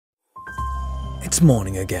It's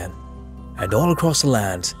morning again, and all across the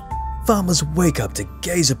land, farmers wake up to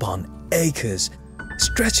gaze upon acres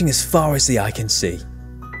stretching as far as the eye can see.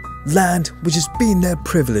 Land which has been their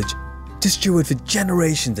privilege to steward for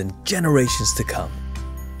generations and generations to come.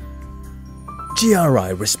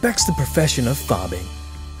 GRI respects the profession of farming.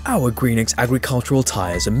 Our Green X agricultural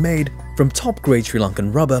tyres are made from top-grade Sri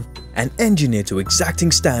Lankan rubber and engineered to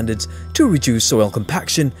exacting standards to reduce soil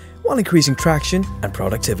compaction while increasing traction and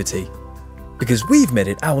productivity. Because we've made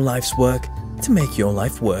it our life's work to make your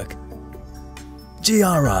life work.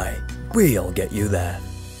 GRI, we'll get you there.